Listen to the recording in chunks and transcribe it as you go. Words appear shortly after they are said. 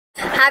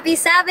Happy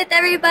Sabbath,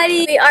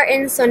 everybody! We are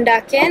in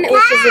Sondaken,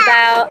 which is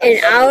about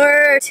an hour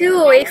or two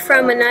away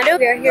from Manado.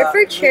 We are here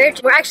for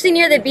church. We're actually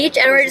near the beach,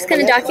 and we're just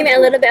going to document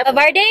a little bit of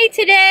our day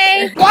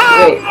today.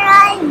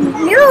 Yeah,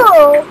 you.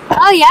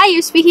 Oh yeah,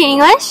 you're speaking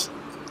English?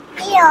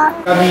 Yeah.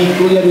 Kami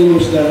kuya ni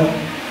Musda.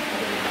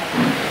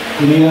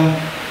 Ini na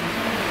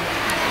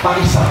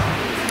pakisa.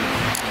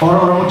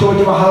 Orang-orang mau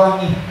coba-coba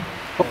halangi.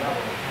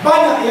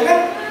 Banyak ya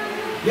kan?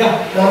 Ya,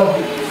 taruh.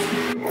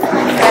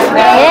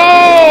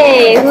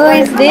 Hey, who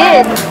is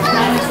this?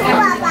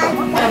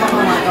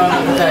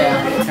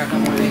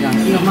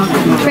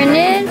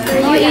 Brendan,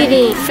 what are you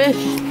eating? Fish.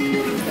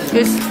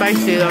 It's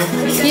spicy though.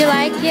 Do you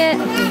like it?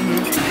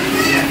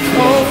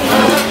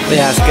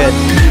 Yeah, it's good.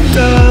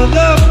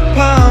 The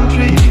palm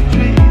tree.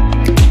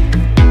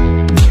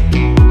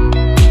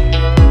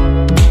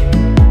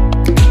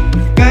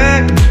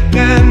 Back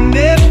and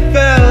it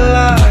felt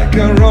like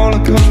a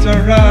roller coaster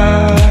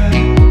ride.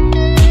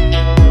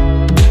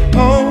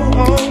 Oh,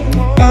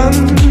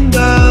 under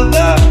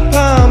the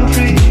palm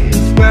tree is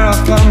where I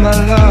found my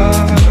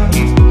love.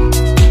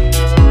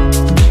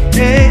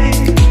 Hey,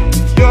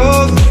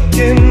 your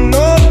skin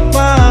on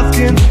my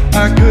skin,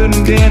 I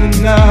couldn't get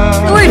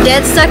enough. We're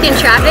dead stuck in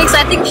traffic, so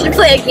I think we should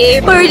play a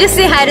game where we just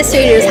say hi to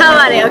strangers. How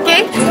about it,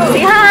 okay?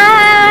 Say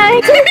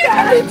hi!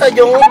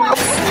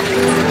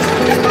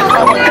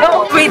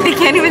 Wait, they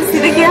can't even see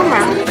the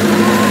camera.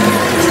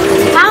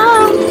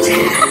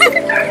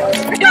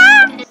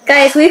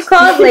 Guys, we've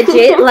called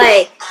legit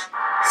like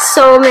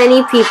so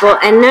many people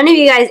and none of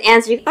you guys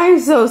answered. I'm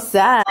so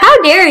sad.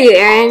 How dare you,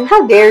 Erin?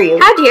 How dare you?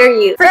 How dare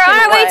you? We're on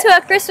our way to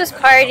a Christmas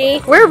party.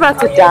 We're about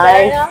to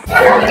die.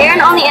 Erin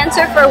only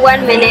answered for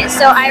 1 minute,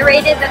 so I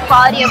rated the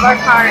quality of our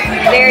car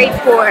very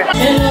poor.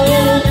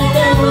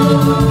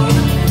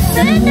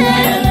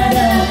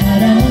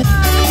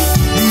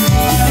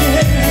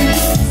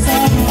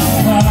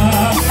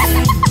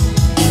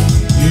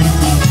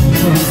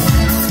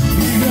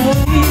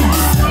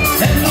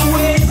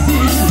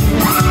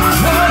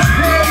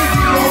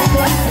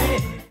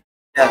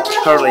 Yeah,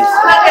 curly. I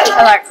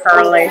like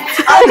curly.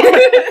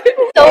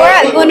 So we're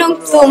at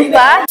Gunung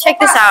Tumpa. Check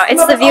this out.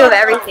 It's the view of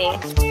everything.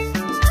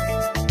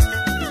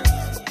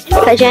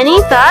 Hi,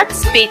 Jenny.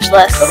 Thoughts?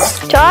 Speechless.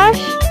 Josh?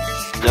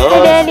 No. Hi,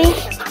 Daddy.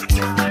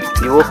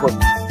 You will put.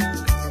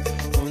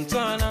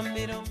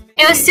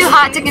 It was too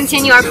hot to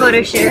continue our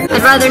photo shoot.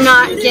 I'd rather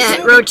not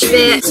get roach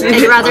bit.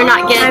 I'd rather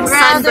not get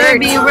sunburned.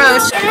 be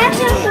roast.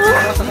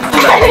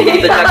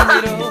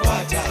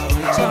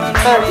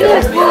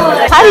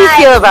 How do you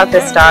feel about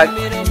this dog?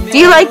 Do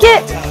you like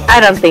it?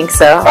 I don't think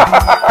so.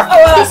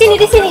 Di sini,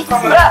 di sini.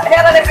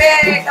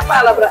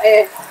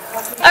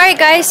 Alright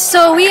guys,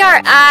 so we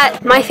are at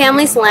my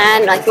family's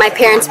land, like my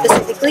parents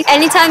specifically.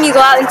 Anytime you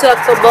go out into a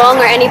kabong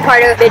or any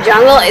part of the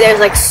jungle, there's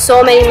like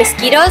so many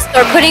mosquitoes.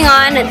 They're putting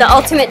on the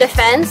ultimate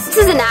defense. This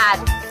is an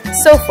ad.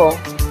 So full.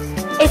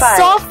 It's Bye.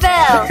 so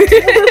full.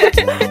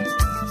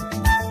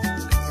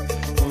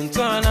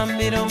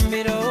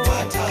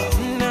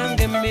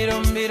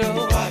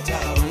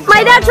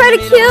 My dad tried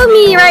to kill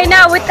me right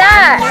now with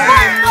that.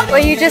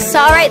 What you just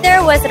saw right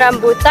there was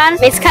rambutan.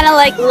 It's kind of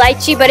like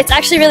lychee, but it's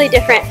actually really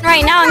different.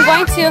 Right now I'm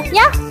going to,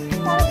 yeah,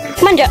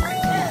 manja.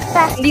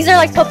 These are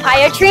like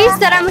papaya trees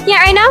that I'm looking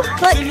at right now.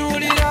 Look.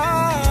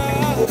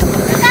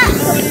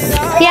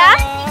 Yeah?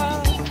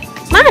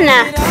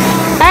 Mana?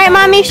 Alright,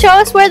 mommy, show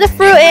us where the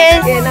fruit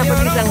is.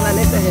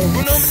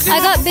 I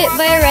got bit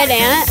by a red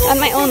ant on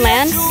my own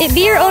land. It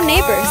be your own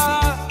neighbors.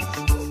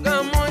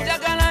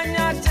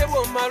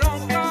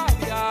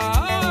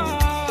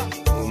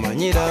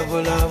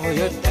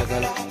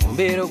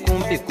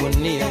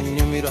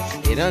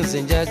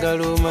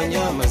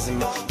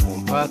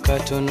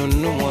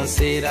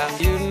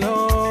 You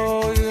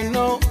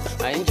know,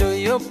 I enjoy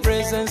your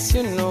presence,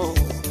 you know.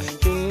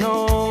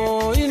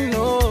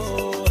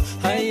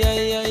 Ay,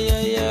 ay, ay,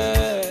 ay,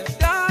 ay.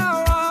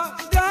 Dawa,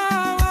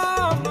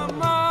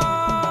 mama.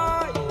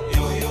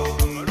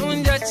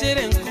 Runja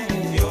chirenku.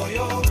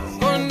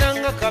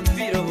 Kondanga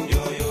kapiro.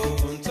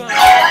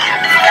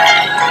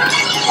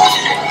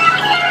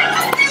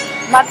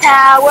 My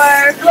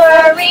power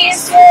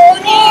flurries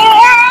through the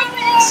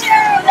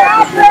atmosphere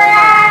of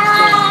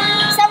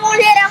love. Sa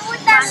muli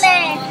rambutan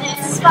le.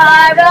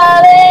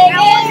 Spiraling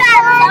in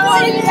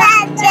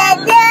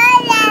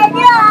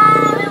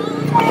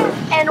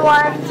and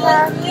one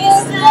time you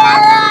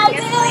love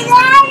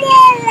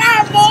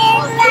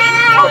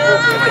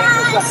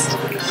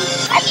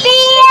I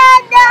feel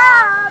the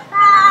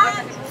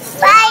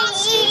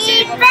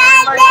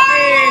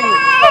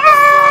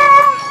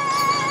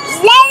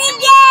let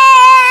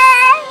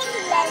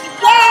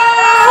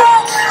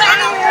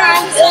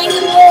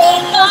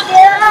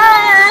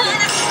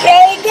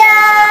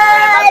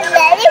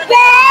it go. Let it go.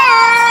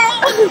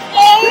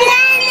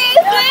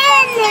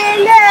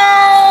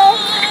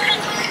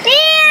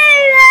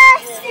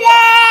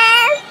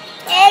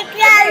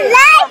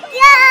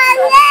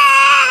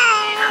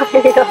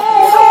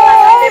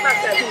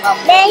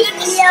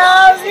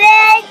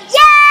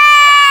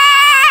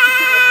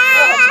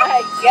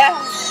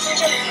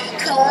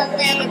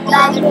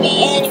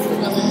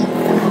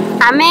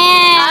 Amen.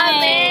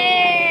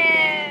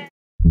 Amen.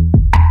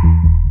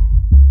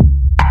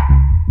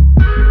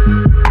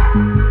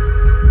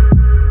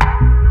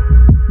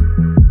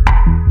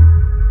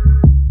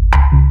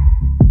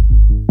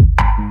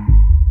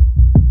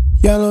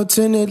 Yellow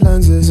tinted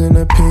lenses in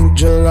a pink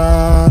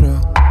gelato.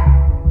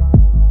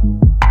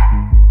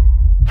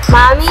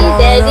 Mommy,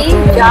 Daddy,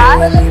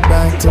 Josh,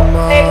 Back to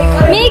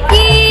my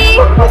Mickey.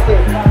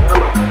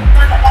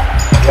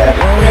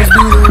 always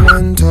be the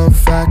one tough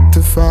fact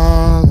to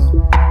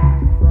follow.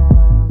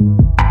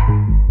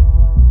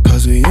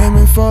 Cause we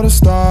aiming for the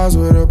stars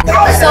with a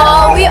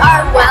So we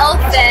are well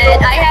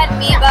fed. I had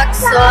mie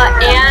bakso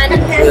and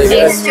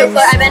egg cukur.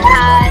 I haven't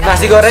had.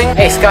 Nasi goreng,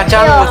 es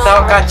kacang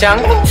without kacang.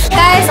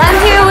 Guys, I'm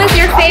here with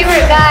your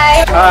favorite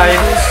guy. Hi.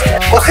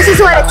 This is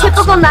what a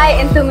typical night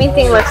in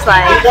Tumiting looks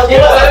like.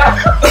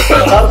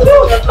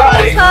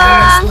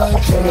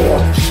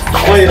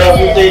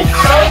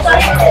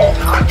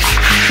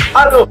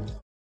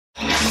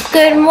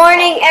 Good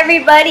morning,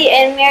 everybody,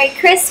 and Merry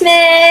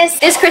Christmas!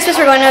 This Christmas,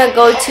 we're going to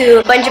go to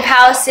a bunch of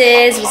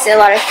houses, visit a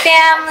lot of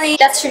family.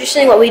 That's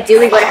traditionally what we do.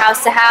 We go to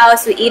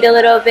house, we eat a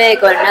little bit,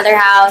 go to another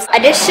house.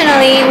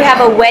 Additionally, we have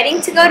a wedding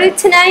to go to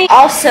tonight.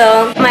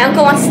 Also, my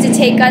uncle wants to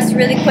take us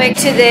really quick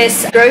to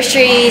this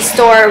grocery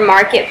store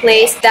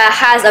marketplace that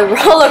has a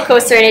roller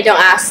coaster in it. Don't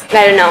ask,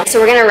 I don't know. So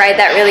we're going to ride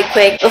that really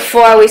quick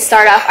before we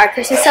start off our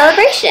Christmas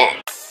celebration.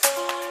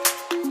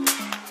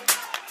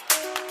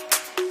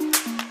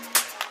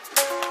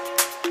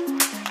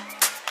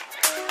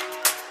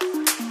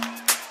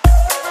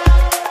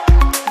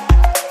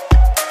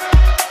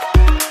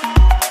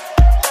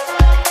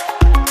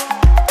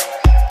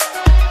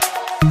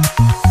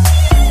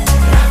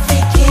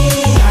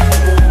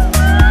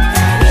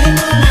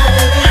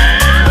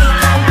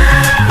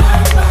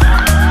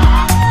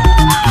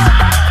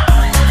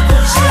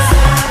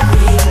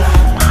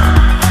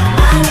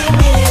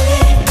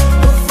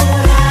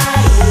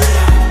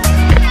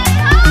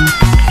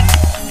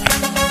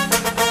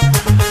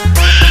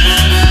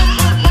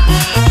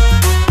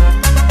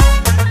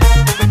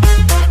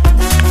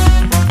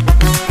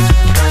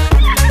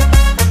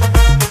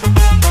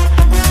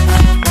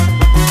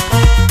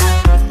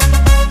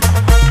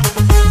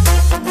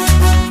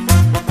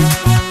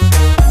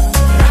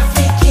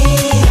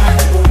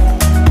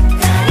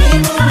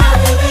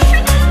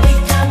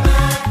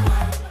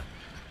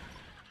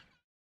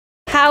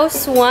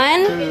 House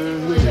 1.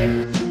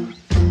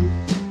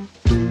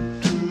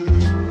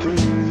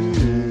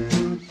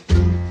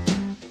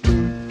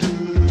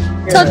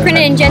 Told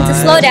Printed and Jen to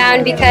slow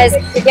down because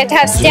you have to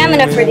have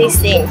stamina for these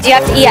things. You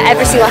have to eat at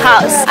every single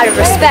house out of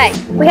respect.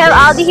 We have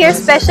Aldi here,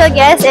 special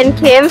guest, and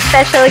Kim,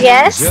 special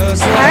guest.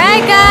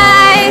 Alright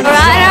guys, we're on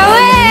our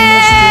way!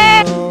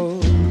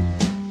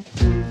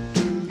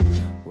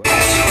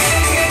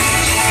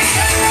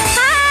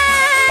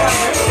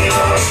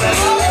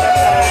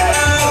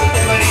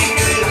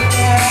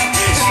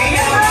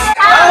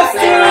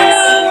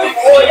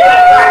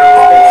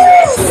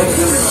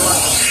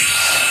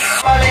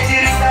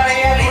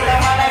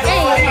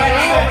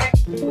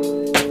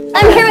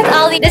 I'm here with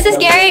Ali. This is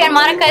Gary and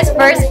Monica's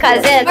first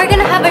cousin. We're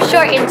gonna have a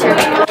short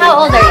interview. How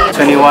old are you?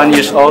 21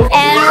 years old.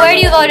 And where do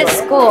you go to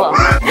school?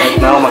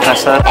 Now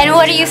Makassar. And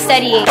what are you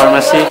studying?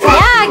 Pharmacy.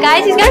 Yeah,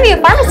 guys, he's gonna be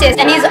a pharmacist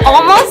and he's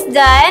almost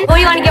done. Who do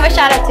you want to give a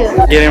shout out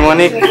to? Gary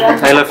Monique,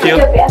 I love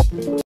you.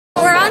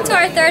 We're on to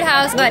our third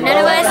house, but none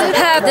of us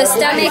have the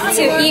stomach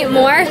to eat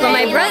more. But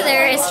my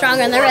brother is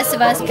stronger than the rest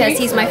of us because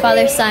he's my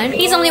father's son.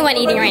 He's the only one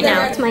eating right now.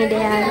 That's my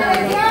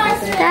dad.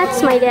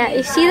 That's my dad.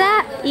 You see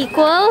that?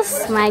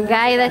 Equals my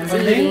guy that's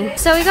eating.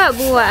 So we got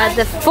Bua at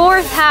the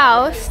fourth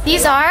house.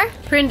 These are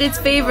Printed's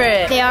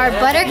favorite. They are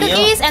butter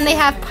cookies and they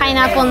have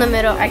pineapple in the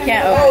middle. I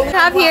can't open. We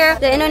have here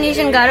the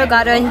Indonesian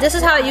gado-gado, and this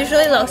is how it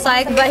usually looks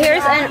like. But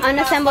here's an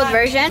unassembled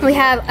version. We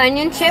have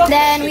onion chips,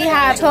 then we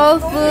have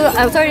tofu,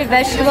 assorted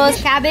vegetables,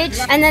 cabbage,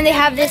 and then they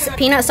have this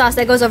peanut sauce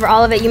that goes over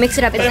all of it. You mix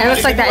it up and it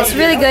looks like that. It's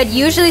really good.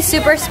 Usually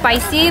super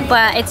spicy,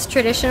 but it's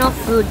traditional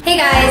food. Hey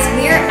guys,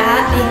 we're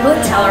at a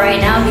hotel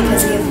right now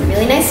because we have a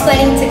really nice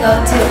wedding to go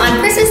to on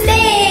Christmas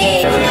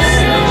Day.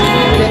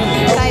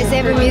 Guys, they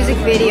have a music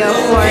video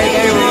for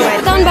their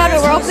wedding. Down about it,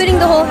 we're opening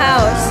the whole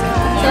house,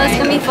 so it's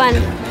gonna be fun.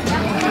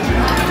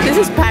 This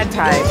is pad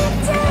thai.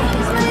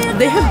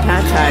 They have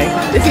pad thai.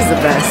 This is the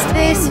best.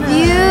 This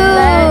view.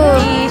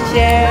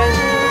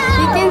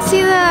 You can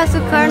see the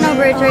Sukarno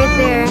Bridge right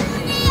there.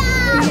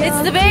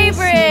 It's the Bay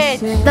Bridge.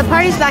 The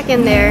party's back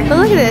in there. But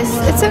look at this.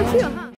 It's so cute.